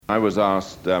I was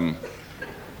asked,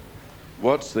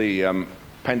 what's the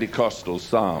Pentecostal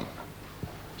psalm?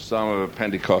 Psalm of a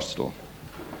Pentecostal.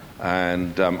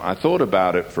 And I thought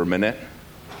about it for a minute,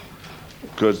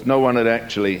 because no one had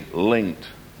actually linked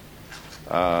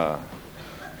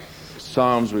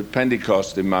psalms with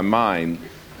Pentecost in my mind.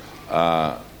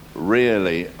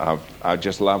 Really, I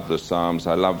just love the psalms.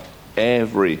 I love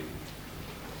every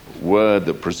word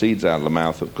that proceeds out of the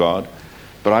mouth of God.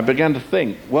 But I began to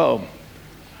think, well,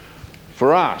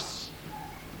 for us,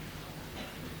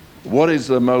 what is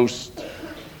the most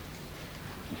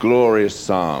glorious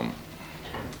psalm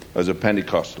as a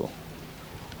Pentecostal?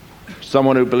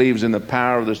 Someone who believes in the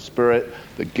power of the Spirit,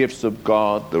 the gifts of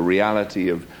God, the reality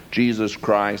of Jesus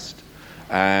Christ,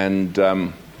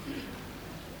 and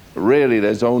really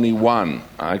there's only one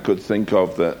I could think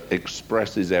of that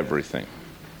expresses everything.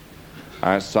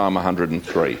 That's Psalm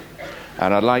 103.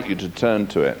 And I'd like you to turn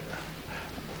to it.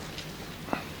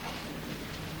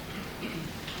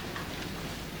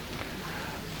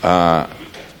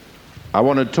 I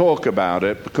want to talk about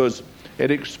it because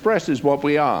it expresses what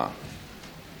we are.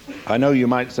 I know you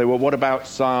might say, well, what about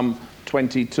Psalm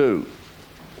 22?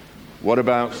 What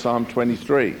about Psalm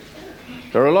 23?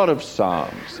 There are a lot of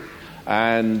psalms,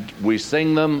 and we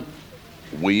sing them,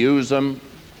 we use them,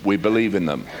 we believe in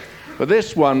them. But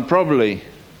this one probably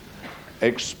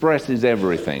expresses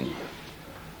everything.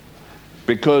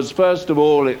 Because first of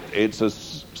all, it's a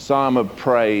psalm of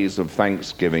praise, of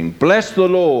thanksgiving. Bless the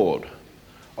Lord,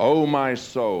 O my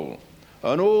soul,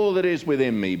 and all that is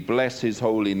within me, bless his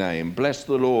holy name. Bless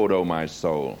the Lord, O my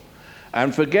soul,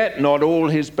 and forget not all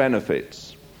his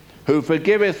benefits, who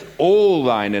forgiveth all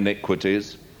thine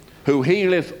iniquities, who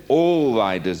healeth all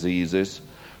thy diseases,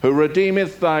 who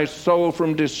redeemeth thy soul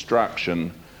from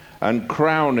destruction, and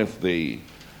crowneth thee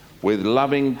with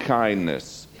loving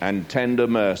kindness and tender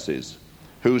mercies,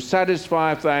 who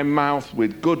satisfieth thy mouth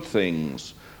with good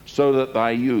things, so that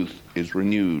thy youth is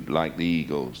renewed like the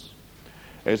eagles.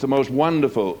 It's the most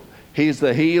wonderful. He's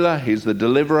the healer, he's the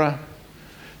deliverer,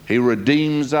 he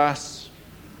redeems us.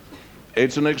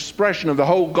 It's an expression of the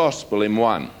whole gospel in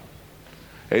one.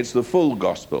 It's the full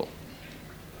gospel.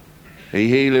 He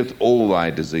healeth all thy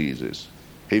diseases.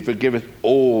 He forgiveth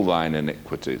all thine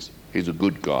iniquities. He's a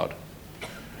good God.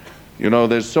 You know,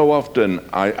 there's so often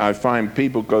I find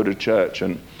people go to church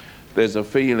and there's a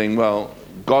feeling, well,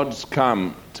 God's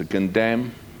come to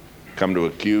condemn, come to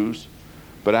accuse,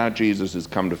 but our Jesus has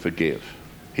come to forgive.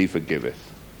 He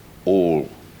forgiveth all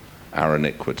our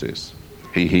iniquities.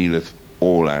 He healeth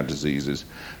all our diseases.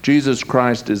 Jesus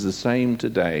Christ is the same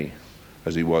today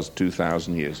as he was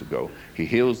 2,000 years ago. He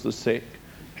heals the sick.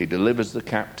 He delivers the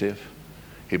captive.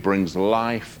 He brings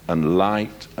life and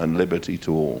light and liberty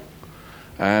to all.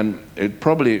 And it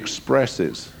probably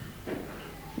expresses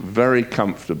very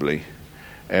comfortably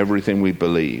everything we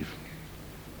believe.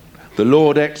 The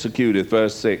Lord executeth,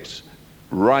 verse 6,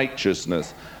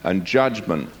 righteousness and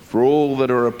judgment for all that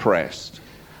are oppressed.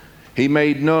 He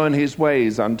made known his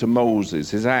ways unto Moses,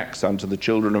 his acts unto the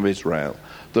children of Israel.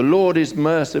 The Lord is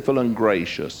merciful and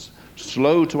gracious,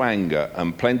 slow to anger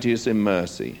and plenteous in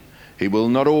mercy. He will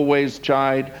not always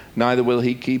chide, neither will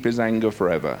he keep his anger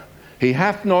forever. He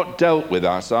hath not dealt with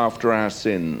us after our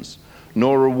sins,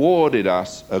 nor rewarded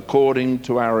us according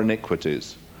to our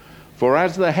iniquities. For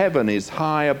as the heaven is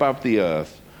high above the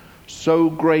earth, so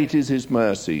great is his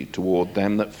mercy toward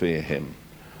them that fear him.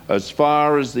 As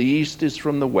far as the east is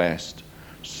from the west,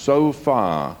 so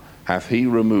far hath he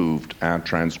removed our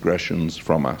transgressions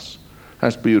from us.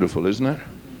 That's beautiful, isn't it?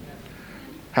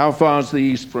 How far is the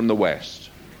east from the west?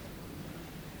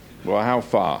 Well, how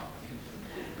far?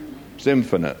 It's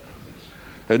infinite.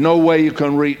 There's no way you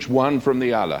can reach one from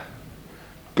the other.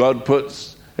 God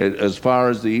puts it as far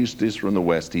as the east is from the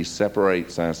west. He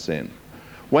separates our sin.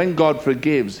 When God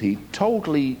forgives, he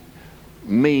totally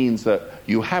means that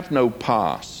you have no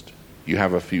past, you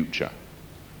have a future.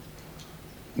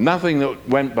 Nothing that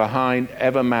went behind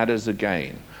ever matters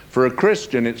again. For a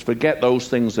Christian, it's forget those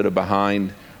things that are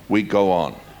behind, we go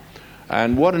on.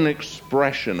 And what an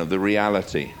expression of the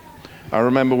reality. I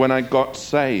remember when I got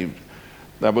saved,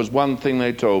 there was one thing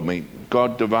they told me: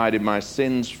 God divided my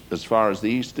sins as far as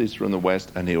the east is from the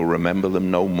west, and he'll remember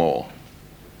them no more.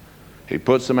 He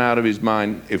puts them out of his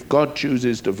mind. If God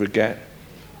chooses to forget,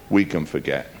 we can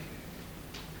forget.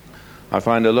 I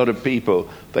find a lot of people,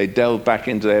 they delve back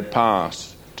into their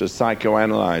past to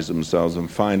psychoanalyze themselves and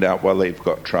find out, well, they've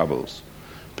got troubles.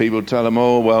 People tell them,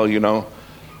 oh, well, you know,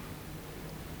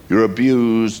 you're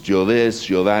abused, you're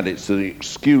this, you're that. It's the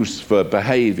excuse for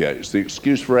behavior. It's the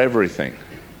excuse for everything.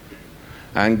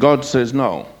 And God says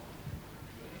no.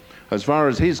 As far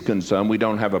as he's concerned, we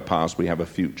don't have a past, we have a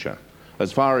future.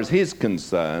 as far as he's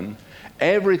concerned,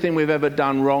 everything we've ever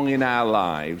done wrong in our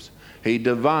lives, he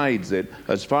divides it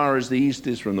as far as the east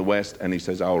is from the west, and he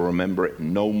says, I'll remember it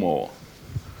no more.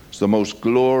 It's the most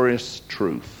glorious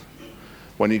truth.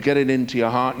 When you get it into your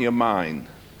heart and your mind,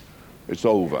 it's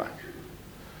over.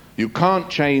 You can't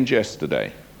change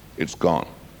yesterday. It's gone.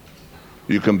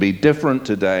 You can be different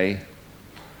today,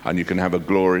 and you can have a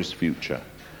glorious future.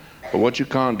 But what you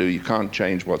can't do, you can't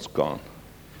change what's gone.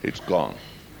 It's gone.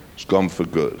 It's gone for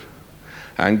good.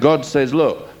 And God says,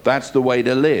 look, that's the way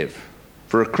to live.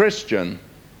 For a Christian,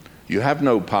 you have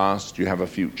no past, you have a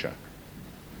future.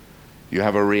 You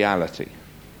have a reality.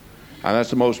 And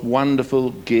that's the most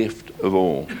wonderful gift of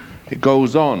all. It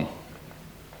goes on.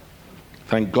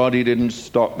 Thank God he didn't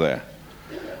stop there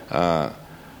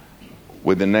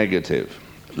with the negative.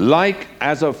 Like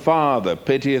as a father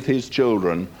pitieth his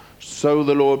children, so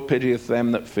the Lord pitieth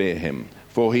them that fear him.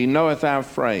 For he knoweth our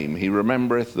frame, he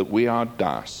remembereth that we are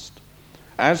dust.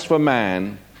 As for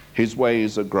man, his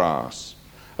ways are grass.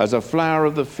 As a flower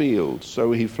of the field,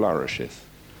 so he flourisheth.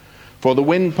 For the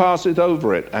wind passeth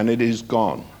over it, and it is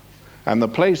gone, and the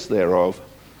place thereof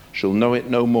shall know it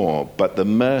no more. But the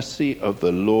mercy of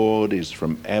the Lord is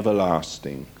from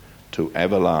everlasting to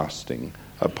everlasting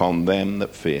upon them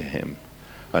that fear him,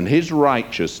 and his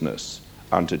righteousness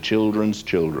unto children's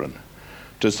children,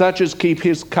 to such as keep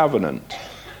his covenant,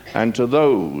 and to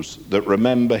those that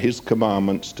remember his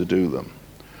commandments to do them.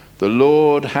 The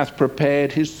Lord hath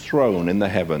prepared his throne in the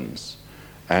heavens,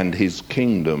 and his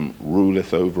kingdom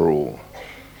ruleth over all.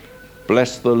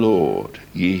 Bless the Lord,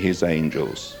 ye his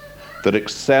angels, that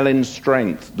excel in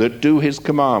strength, that do his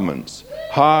commandments,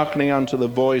 hearkening unto the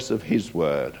voice of his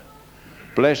word.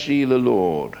 Bless ye the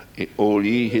Lord, all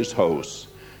ye his hosts,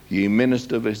 ye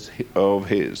ministers of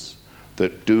his,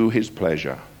 that do his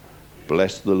pleasure.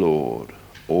 Bless the Lord,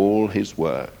 all his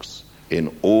works,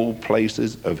 in all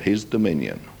places of his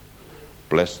dominion.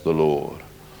 Bless the Lord,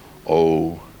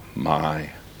 O my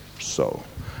soul.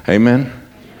 Amen?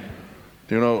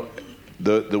 You know,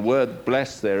 the word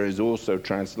bless there is also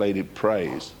translated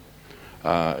praise.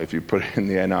 If you put it in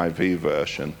the NIV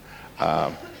version,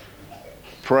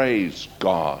 praise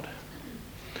God.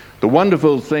 The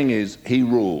wonderful thing is he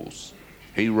rules.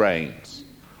 He reigns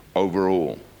over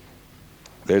all.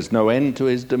 There's no end to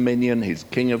his dominion. He's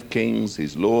King of kings.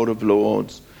 He's Lord of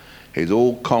lords. He's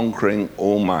all-conquering,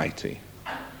 almighty.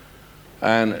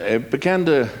 And it began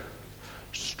to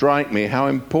strike me how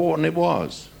important it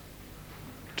was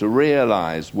to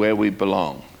realize where we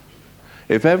belong.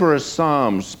 If ever a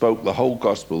psalm spoke the whole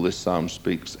gospel, this psalm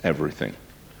speaks everything.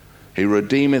 He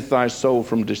redeemeth thy soul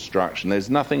from destruction. There's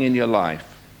nothing in your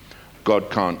life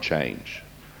God can't change.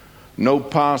 No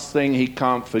past thing he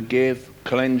can't forgive,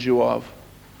 cleanse you of,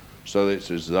 so that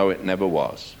it's as though it never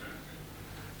was.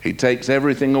 He takes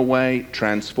everything away,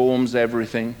 transforms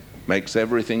everything, makes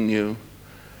everything new.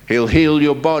 He'll heal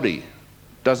your body.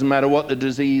 Doesn't matter what the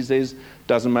disease is,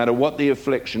 doesn't matter what the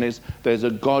affliction is, there's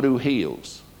a God who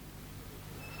heals.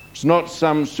 It's not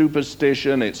some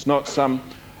superstition, it's not some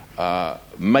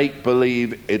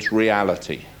make-believe, it's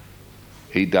reality.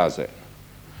 He does it.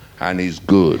 And he's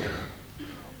good.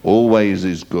 Always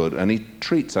is good. And he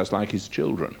treats us like his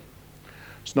children.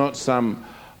 It's not some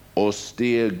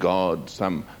austere God,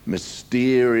 some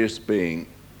mysterious being.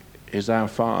 He's our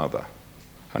Father.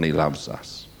 And he loves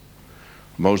us.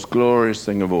 Most glorious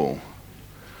thing of all.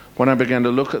 When I began to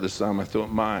look at the psalm, I thought,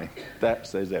 that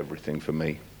says everything for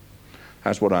me.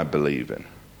 That's what I believe in.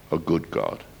 A good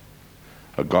God.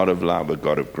 A God of love, a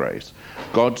God of grace.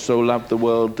 God so loved the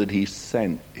world that he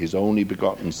sent his only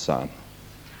begotten Son.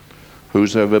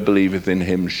 Whosoever believeth in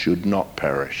him should not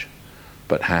perish,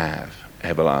 but have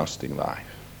everlasting life.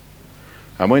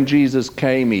 And when Jesus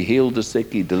came, he healed the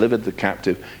sick, he delivered the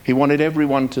captive. He wanted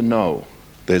everyone to know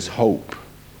there's hope.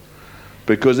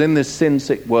 Because in this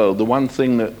sin-sick world, the one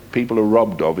thing that people are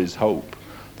robbed of is hope.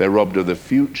 They're robbed of the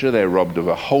future. They're robbed of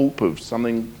a hope of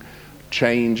something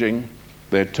changing.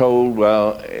 They're told,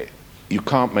 well, you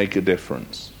can't make a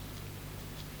difference.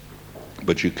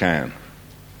 But you can.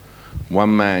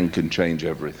 One man can change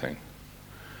everything.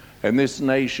 In this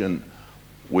nation,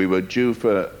 we were due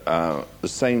for the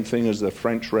same thing as the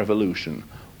French Revolution.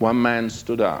 One man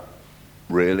stood up.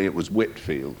 Really, it was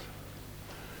Whitfield.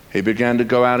 He began to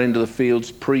go out into the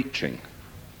fields preaching.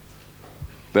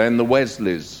 Then the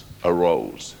Wesleys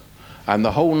arose. And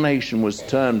the whole nation was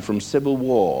turned from civil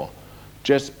war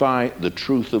just by the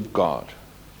truth of God.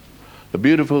 The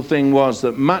beautiful thing was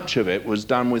that much of it was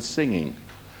done with singing.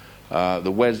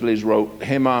 The Wesleys wrote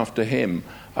hymn after hymn,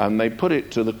 and they put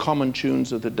it to the common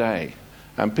tunes of the day.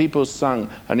 And people sung,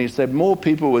 and he said more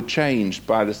people were changed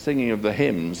by the singing of the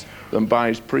hymns than by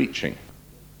his preaching.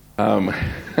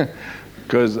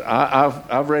 Because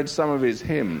I've read some of his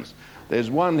hymns. There's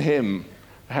one hymn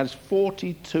that has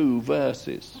 42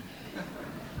 verses.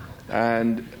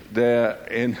 And they're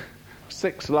in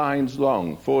 6 lines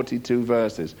long, 42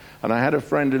 verses. And I had a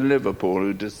friend in Liverpool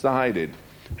who decided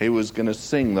he was going to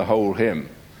sing the whole hymn,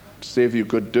 see if you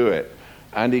could do it.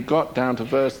 And he got down to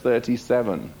verse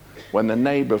 37 when the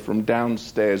neighbour from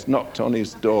downstairs knocked on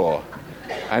his door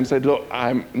and said, "Look,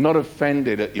 I'm not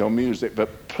offended at your music,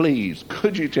 but please,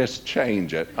 could you just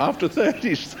change it?" After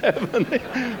 37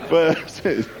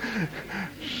 verses,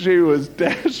 she was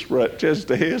desperate just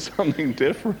to hear something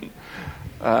different.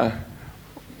 And,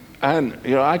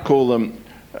 I call them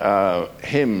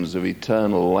hymns of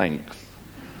eternal length.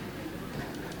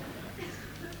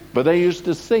 But they used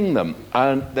to sing them,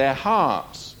 and their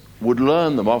hearts would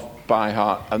learn them off by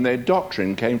heart, and their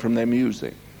doctrine came from their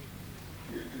music.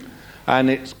 And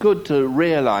it's good to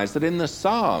realize that in the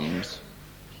Psalms,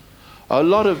 a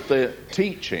lot of the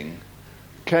teaching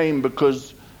came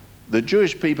because the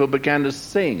Jewish people began to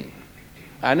sing.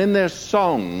 And in their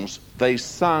songs, they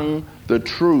sung the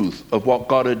truth of what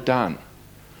God had done.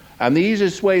 And the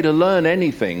easiest way to learn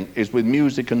anything is with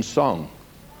music and song.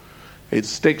 It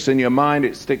sticks in your mind,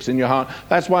 it sticks in your heart.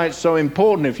 That's why it's so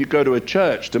important if you go to a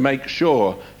church to make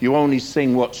sure you only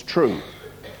sing what's true.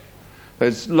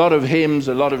 There's a lot of hymns,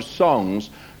 a lot of songs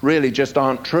really just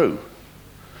aren't true.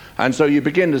 And so you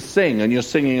begin to sing and you're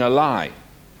singing a lie.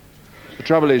 The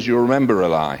trouble is you'll remember a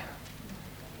lie.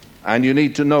 And you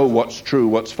need to know what's true,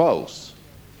 what's false.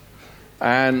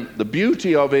 And the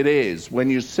beauty of it is when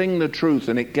you sing the truth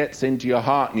and it gets into your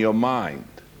heart and your mind,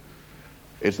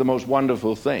 it's the most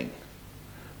wonderful thing.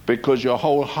 Because your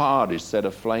whole heart is set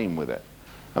aflame with it.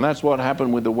 And that's what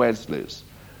happened with the Wesleys.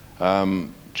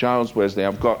 Charles Wesley,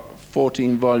 I've got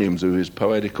 14 volumes of his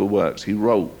poetical works. He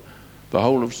wrote the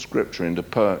whole of Scripture into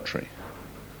poetry.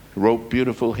 He wrote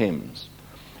beautiful hymns.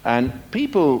 And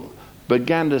people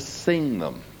began to sing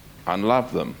them and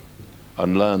love them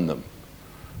and learn them.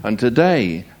 And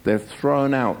today they've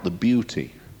thrown out the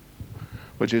beauty,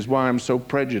 which is why I'm so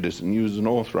prejudiced and use an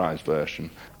authorized version.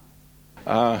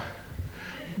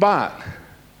 But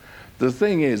the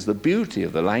thing is, the beauty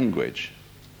of the language,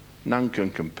 none can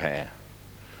compare.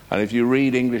 And if you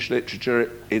read English literature,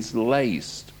 it's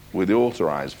laced with the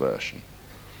authorized version.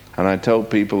 And I tell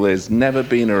people there's never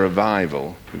been a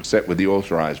revival except with the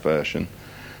authorized version,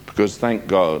 because thank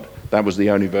God that was the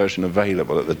only version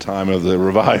available at the time of the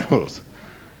revivals.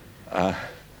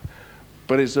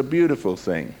 But it's a beautiful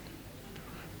thing.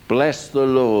 Bless the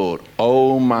Lord,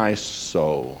 O my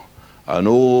soul, and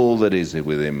all that is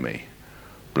within me.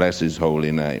 Bless his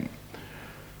holy name.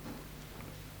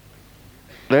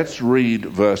 Let's read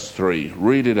verse 3.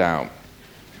 Read it out.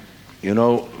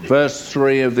 Verse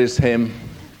 3 of this hymn,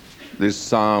 this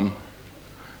psalm,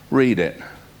 read it.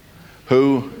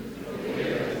 Who?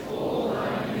 Forgiveth all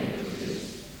thy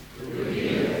iniquities,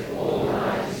 forgiveth all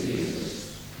thy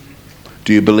diseases.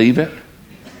 Do you believe it?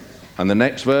 And the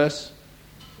next verse?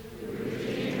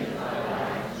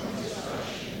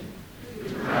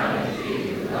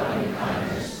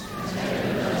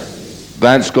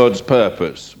 That's God's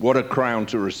purpose. What a crown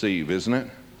to receive, isn't it?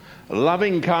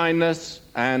 Loving kindness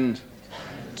and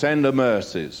tender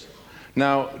mercies.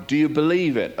 Now, do you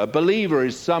believe it? A believer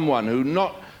is someone who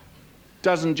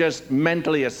doesn't just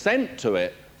mentally assent to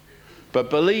it,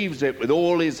 but believes it with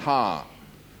all his heart.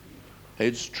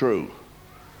 It's true.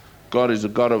 God is a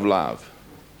God of love.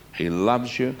 He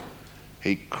loves you.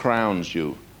 He crowns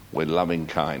you with loving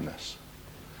kindness.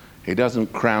 He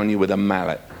doesn't crown you with a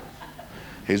mallet.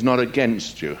 He's not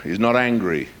against you. He's not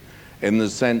angry in the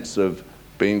sense of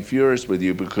being furious with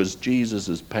you because Jesus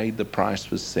has paid the price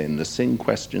for sin. The sin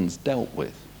question's dealt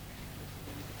with.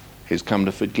 He's come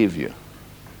to forgive you,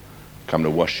 come to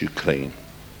wash you clean.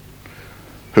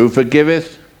 Who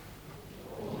forgiveth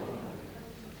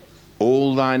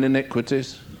all thine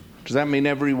iniquities? Does that mean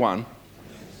every one?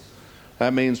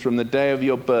 That means from the day of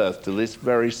your birth to this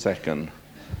very second,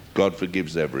 God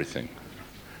forgives everything.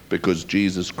 Because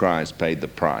Jesus Christ paid the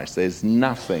price. There's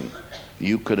nothing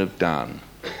you could have done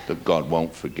that God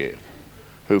won't forgive.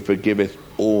 Who forgiveth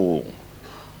all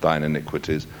thine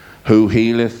iniquities. Who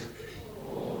healeth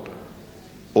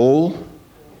all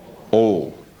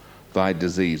thy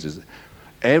diseases.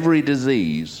 Every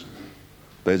disease,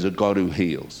 there's a God who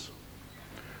heals.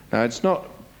 Now, it's not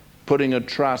putting a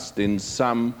trust in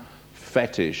some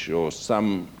fetish or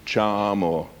some charm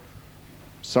or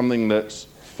something that's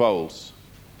false.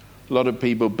 A lot of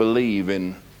people believe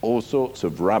in all sorts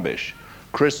of rubbish.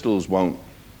 Crystals won't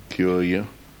cure you.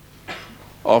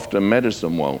 Often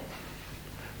medicine won't.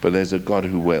 But there's a God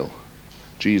who will.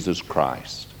 Jesus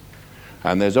Christ.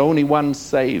 And there's only one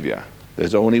Savior.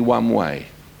 There's only one way.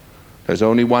 There's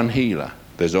only one healer.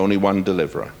 There's only one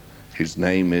deliverer. His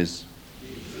name is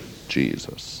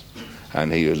Jesus.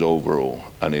 And he is over all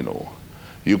and in all.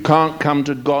 You can't come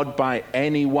to God by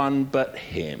anyone but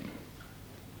him.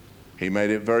 He made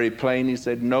it very plain. He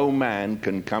said, no man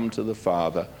can come to the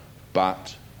Father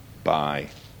but by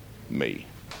me.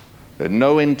 There's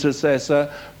no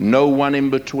intercessor, no one in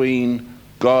between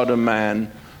God and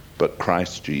man but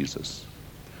Christ Jesus.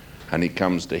 And he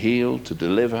comes to heal, to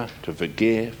deliver, to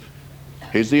forgive.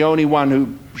 He's the only one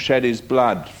who shed his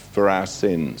blood for our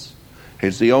sins.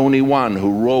 He's the only one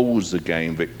who rose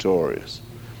again victorious.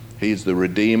 He's the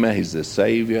Redeemer, he's the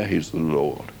Savior, he's the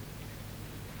Lord.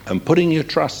 And putting your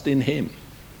trust in him,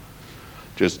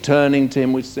 just turning to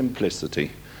him with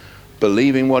simplicity,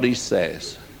 believing what he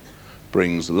says,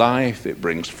 brings life, it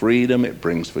brings freedom, it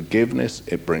brings forgiveness,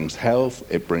 it brings health,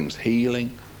 it brings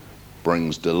healing,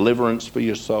 brings deliverance for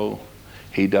your soul.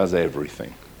 He does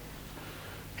everything.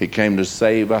 He came to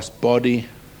save us body,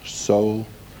 soul,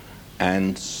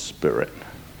 and spirit.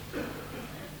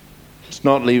 It's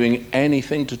not leaving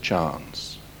anything to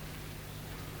chance.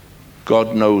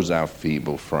 God knows our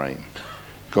feeble frame.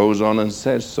 Goes on and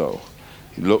says so.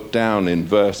 You look down in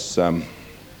verse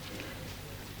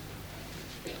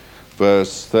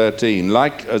 13.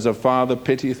 Like as a father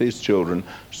pitieth his children,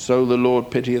 so the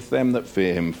Lord pitieth them that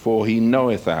fear him, for he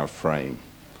knoweth our frame.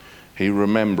 He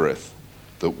remembereth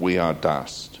that we are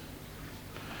dust.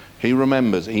 He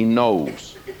remembers, he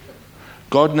knows.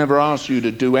 God never asks you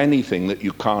to do anything that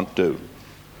you can't do.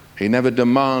 He never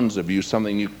demands of you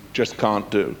something you just can't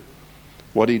do.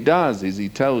 What he does is he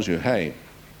tells you, hey,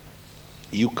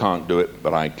 you can't do it,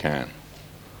 but I can.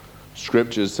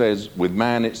 Scripture says, with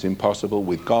man it's impossible,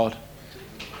 with God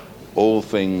all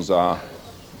things are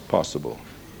possible.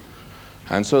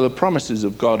 And so the promises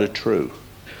of God are true.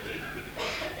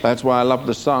 That's why I love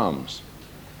the Psalms.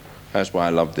 That's why I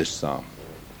love this psalm.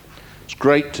 It's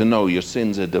great to know your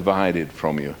sins are divided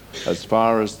from you as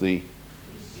far as the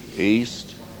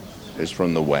east is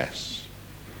from the west.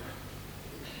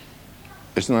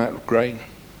 Isn't that great?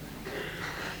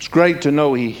 It's great to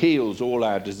know he heals all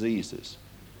our diseases.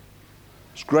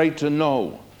 It's great to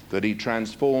know that he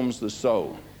transforms the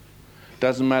soul.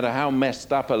 Doesn't matter how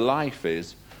messed up a life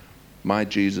is, my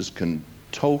Jesus can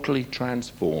totally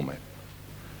transform it.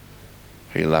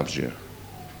 He loves you.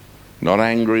 Not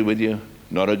angry with you,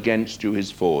 not against you,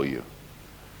 he's for you.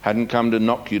 Hadn't come to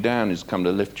knock you down, he's come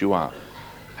to lift you up.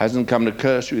 Hasn't come to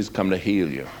curse you, he's come to heal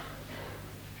you.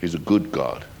 He's a good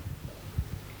God.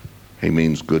 He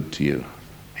means good to you.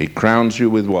 He crowns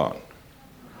you with what?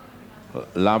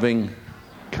 Loving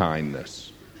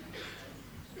kindness.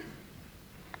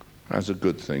 That's a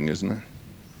good thing, isn't it?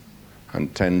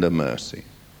 And tender mercy.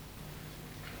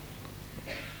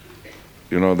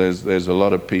 You know, there's a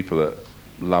lot of people that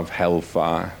love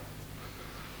hellfire.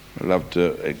 They love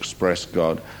to express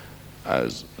God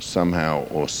as somehow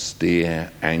austere,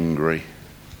 angry.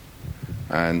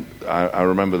 And I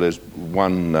remember there's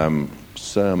one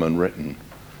sermon written,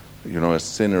 you know, a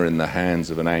sinner in the hands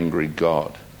of an angry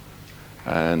God.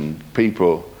 And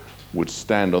people would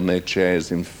stand on their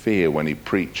chairs in fear when he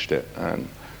preached it, and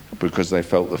because they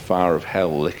felt the fire of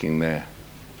hell licking their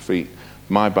feet.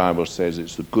 My Bible says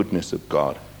it's the goodness of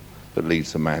God that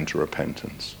leads a man to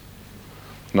repentance,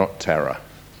 not terror.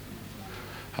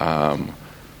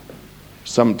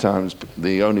 Sometimes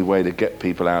the only way to get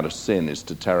people out of sin is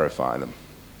to terrify them,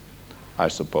 I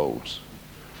suppose.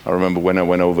 I remember when I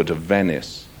went over to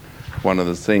Venice, one of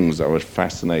the things I was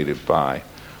fascinated by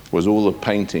was all the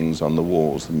paintings on the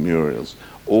walls, the murals,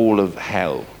 all of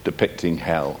hell, depicting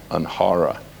hell and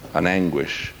horror and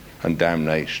anguish and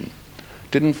damnation.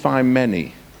 Didn't find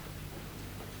many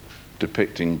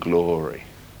depicting glory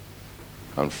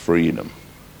and freedom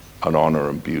and honor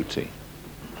and beauty.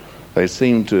 They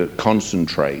seem to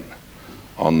concentrate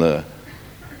on the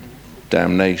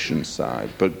damnation side,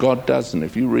 but God doesn't.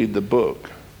 If you read the book,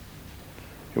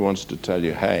 he wants to tell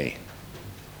you, hey,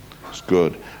 it's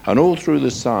good. And all through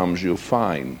the Psalms you'll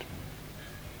find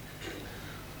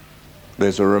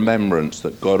there's a remembrance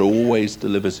that God always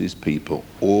delivers his people,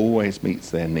 always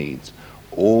meets their needs,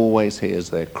 always hears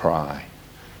their cry.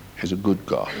 He's a good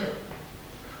God,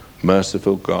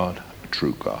 merciful God, a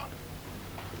true God.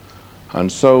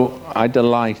 And so I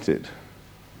delighted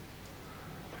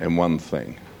in one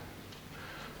thing.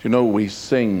 You know, we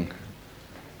sing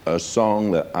a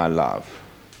song that I love,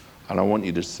 and I want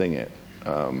you to sing it.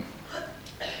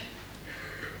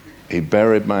 He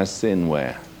buried my sin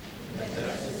where?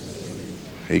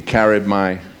 He carried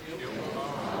my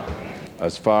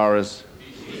as far as.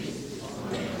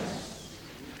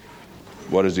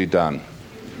 What has he done?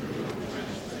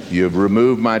 You've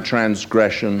removed my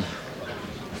transgression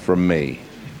from me.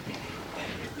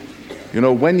 You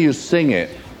know, when you sing it,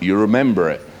 you remember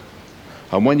it.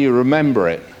 And when you remember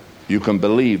it, you can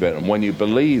believe it. And when you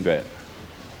believe it,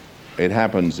 it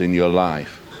happens in your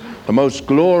life. The most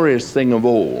glorious thing of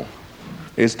all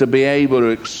is to be able to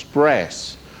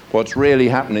express what's really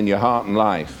happening in your heart and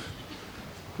life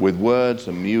with words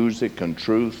and music and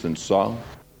truth and song.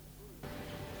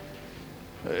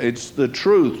 It's the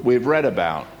truth we've read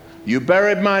about. You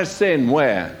buried my sin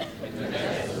where? In the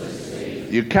depths of the sea.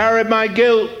 You carried my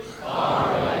guilt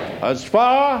Far away. as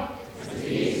far As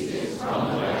the east is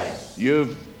from the west.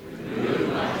 You've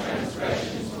Removed my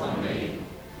transgressions from me.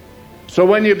 So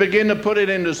when you begin to put it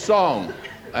into song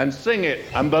and sing it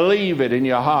and believe it in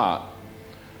your heart,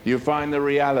 you find the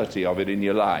reality of it in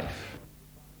your life.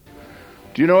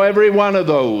 Do you know every one of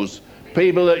those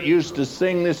people that used to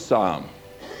sing this psalm,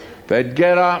 they'd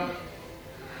get up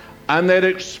and they'd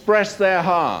express their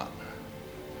heart.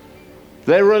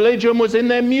 Their religion was in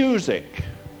their music.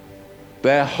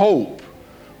 Their hope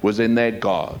was in their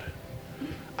God.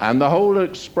 And the whole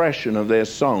expression of their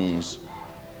songs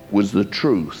was the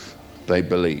truth they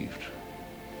believed.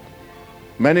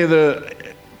 Many of the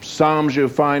psalms you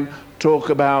find talk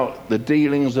about the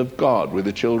dealings of God with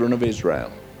the children of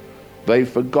Israel. They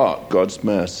forgot God's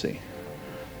mercy.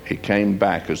 He came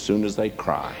back as soon as they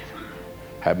cried.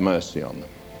 Have mercy on them.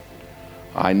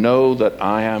 I know that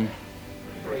I am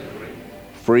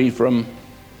free from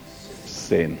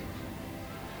sin.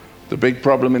 The big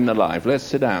problem in the life. Let's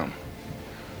sit down.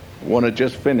 I want to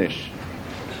just finish.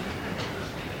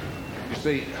 You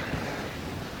see,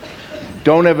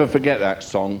 don't ever forget that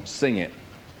song. Sing it.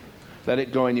 Let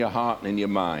it go in your heart and in your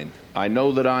mind. I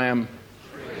know that I am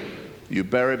free. You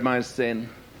buried my sin.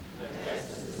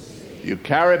 You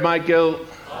carried my guilt.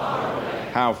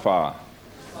 How far?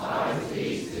 As far as the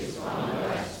east is from the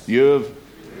west. You've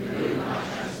removed my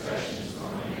transgressions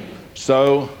from me.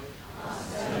 So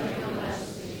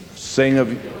sing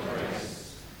of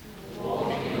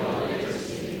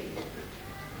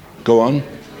Go on.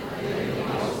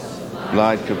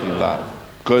 Like of love.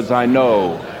 Because I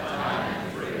know.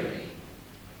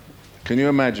 Can you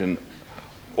imagine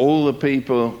all the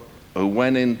people who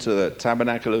went into the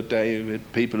Tabernacle of David,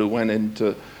 people who went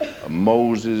into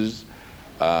Moses,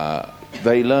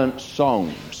 they learnt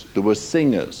songs. There were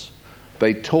singers.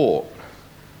 They taught.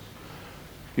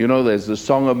 You know, there's the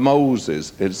Song of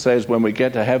Moses. It says when we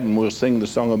get to heaven, we'll sing the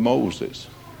Song of Moses.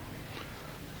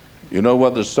 You know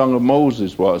what the Song of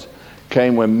Moses was?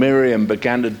 Came when Miriam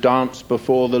began to dance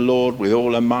before the Lord with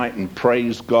all her might and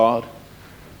praise God.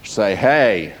 Say,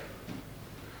 hey,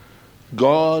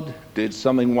 God did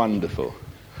something wonderful.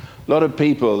 A lot of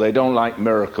people, they don't like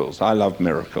miracles. I love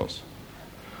miracles.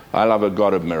 I love a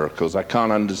God of miracles. I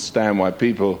can't understand why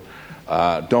people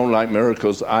don't like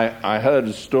miracles. I heard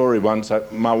a story once.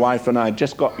 My wife and I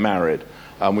just got married,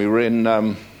 and we were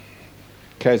in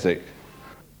Keswick.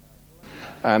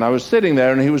 And I was sitting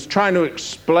there, and he was trying to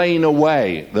explain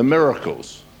away the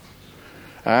miracles.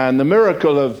 And the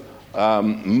miracle of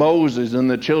Moses and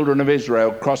the children of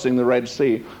Israel crossing the Red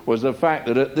Sea was the fact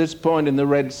that at this point in the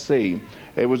Red Sea,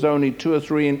 it was only 2 or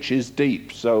 3 inches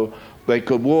deep, so they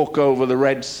could walk over the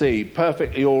Red Sea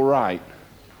perfectly all right,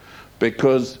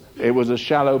 because it was a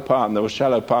shallow part, and there were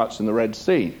shallow parts in the Red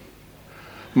Sea.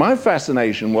 My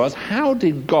fascination was, how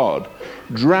did God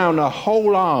drown a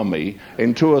whole army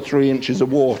in 2 or 3 inches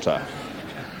of water?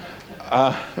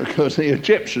 Because the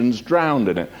Egyptians drowned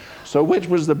in it. So which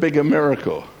was the bigger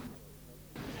miracle?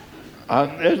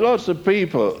 There's lots of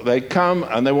people, they come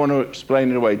and they want to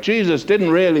explain it away. Jesus didn't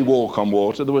really walk on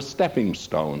water. There were stepping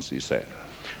stones, he said.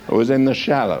 It was in the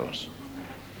shallows.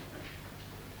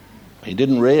 He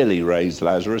didn't really raise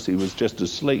Lazarus. He was just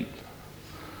asleep.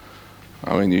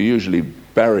 I mean, you usually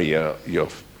bury your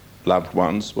loved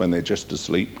ones when they're just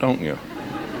asleep, don't you?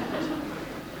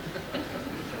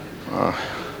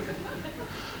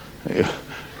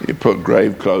 You put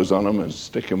grave clothes on them and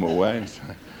stick them away.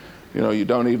 You know, you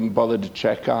don't even bother to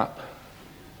check up.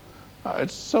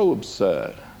 It's so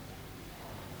absurd.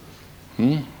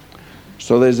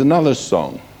 So there's another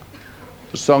song,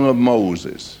 the Song of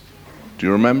Moses. Do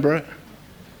you remember it?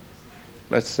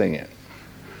 Let's sing it.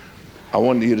 I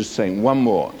want you to sing one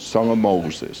more, Song of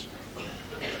Moses.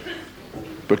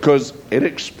 Because it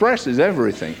expresses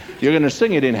everything. You're going to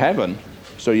sing it in heaven,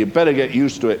 so you better get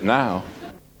used to it now.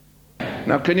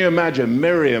 Now, can you imagine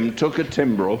Miriam took a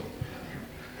timbrel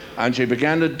and she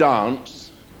began to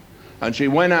dance, and she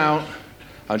went out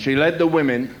and she led the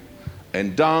women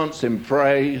in dance, in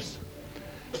praise,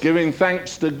 giving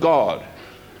thanks to God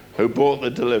who brought the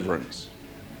deliverance.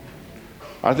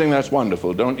 I think that's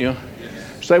wonderful, don't you?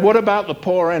 Say, what about the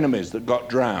poor enemies that got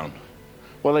drowned?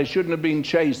 Well, they shouldn't have been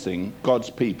chasing God's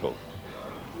people.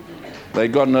 They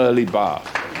got an early bath.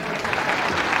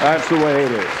 That's the way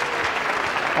it is.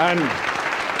 And,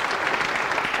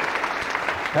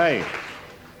 hey,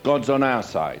 God's on our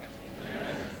side.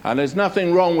 And there's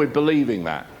nothing wrong with believing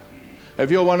that.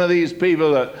 If you're one of these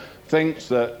people that thinks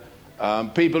that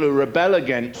people who rebel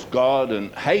against God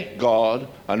and hate God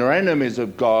and are enemies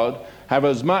of God have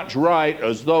as much right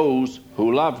as those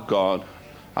who love God,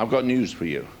 I've got news for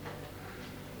you.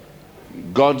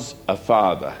 God's a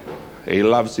father. He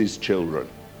loves his children.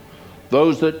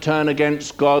 Those that turn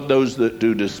against God, those that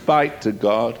do despite to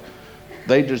God,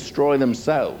 they destroy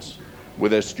themselves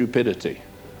with their stupidity.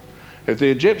 If the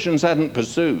Egyptians hadn't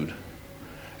pursued,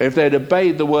 if they'd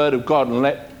obeyed the word of God and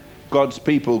let God's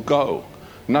people go,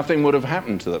 nothing would have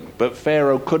happened to them. But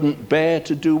Pharaoh couldn't bear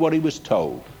to do what he was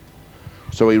told.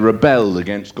 So he rebelled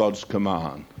against God's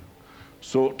command,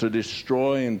 sought to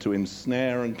destroy and to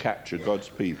ensnare and capture God's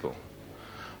people.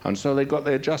 And so they got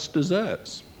their just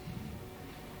deserts.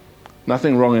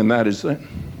 Nothing wrong in that, is there?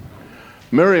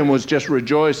 Miriam was just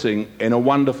rejoicing in a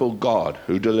wonderful God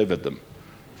who delivered them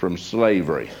from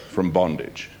slavery, from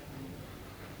bondage.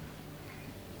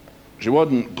 She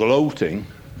wasn't gloating.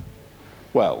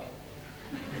 Well,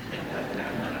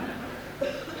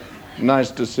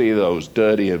 nice to see those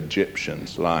dirty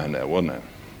Egyptians lying there, wasn't it?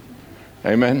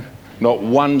 Amen? Not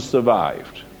one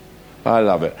survived. I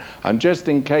love it. And just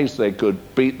in case they could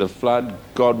beat the flood,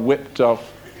 God whipped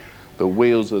off the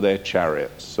wheels of their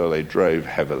chariots, so they drove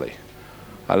heavily.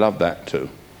 I love that too.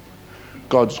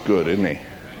 God's good, isn't he?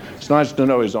 It's nice to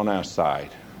know he's on our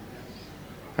side.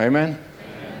 Amen?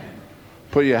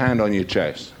 Put your hand on your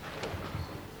chest.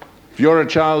 If you're a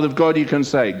child of God, you can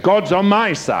say, God's on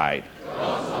my side.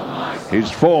 God's on my side.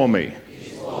 He's for me.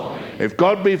 He's for me. If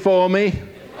God be for me,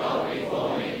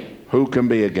 who can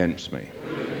be against me?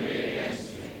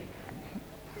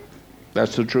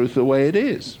 That's the truth, the way it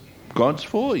is. God's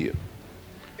for you.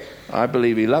 I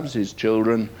believe he loves his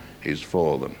children. He's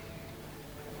for them.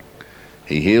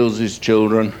 He heals his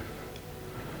children.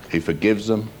 He forgives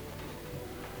them.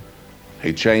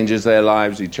 He changes their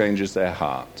lives. He changes their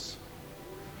hearts.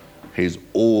 He's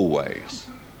always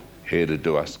here to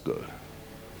do us good.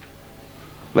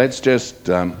 Let's just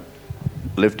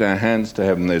lift our hands to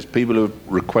heaven. There's people who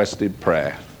have requested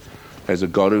prayer. There's a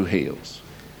God who heals.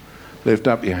 Lift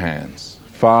up your hands.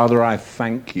 Father, I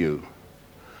thank you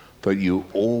that you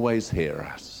always hear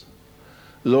us.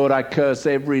 Lord, I curse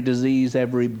every disease,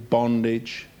 every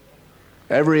bondage,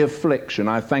 every affliction.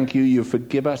 I thank you, you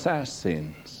forgive us our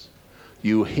sins.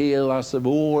 You heal us of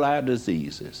all our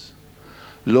diseases.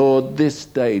 Lord, this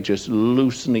day just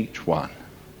loosen each one.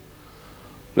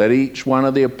 Let each one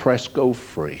of the oppressed go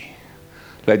free.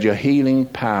 Let your healing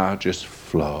power just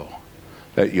flow.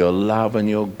 Let your love and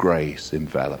your grace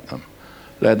envelop them.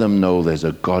 Let them know there's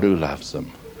a God who loves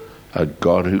them, a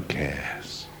God who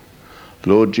cares.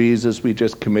 Lord Jesus, we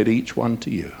just commit each one to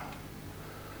you.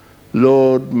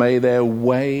 Lord, may their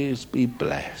ways be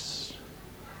blessed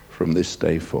from this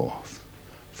day forth,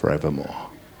 forevermore.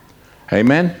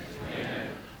 Amen? Amen.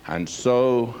 And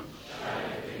so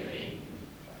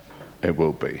it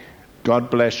will be.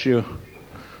 God bless you.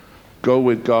 Go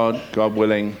with God, God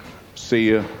willing. See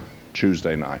you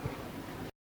Tuesday night.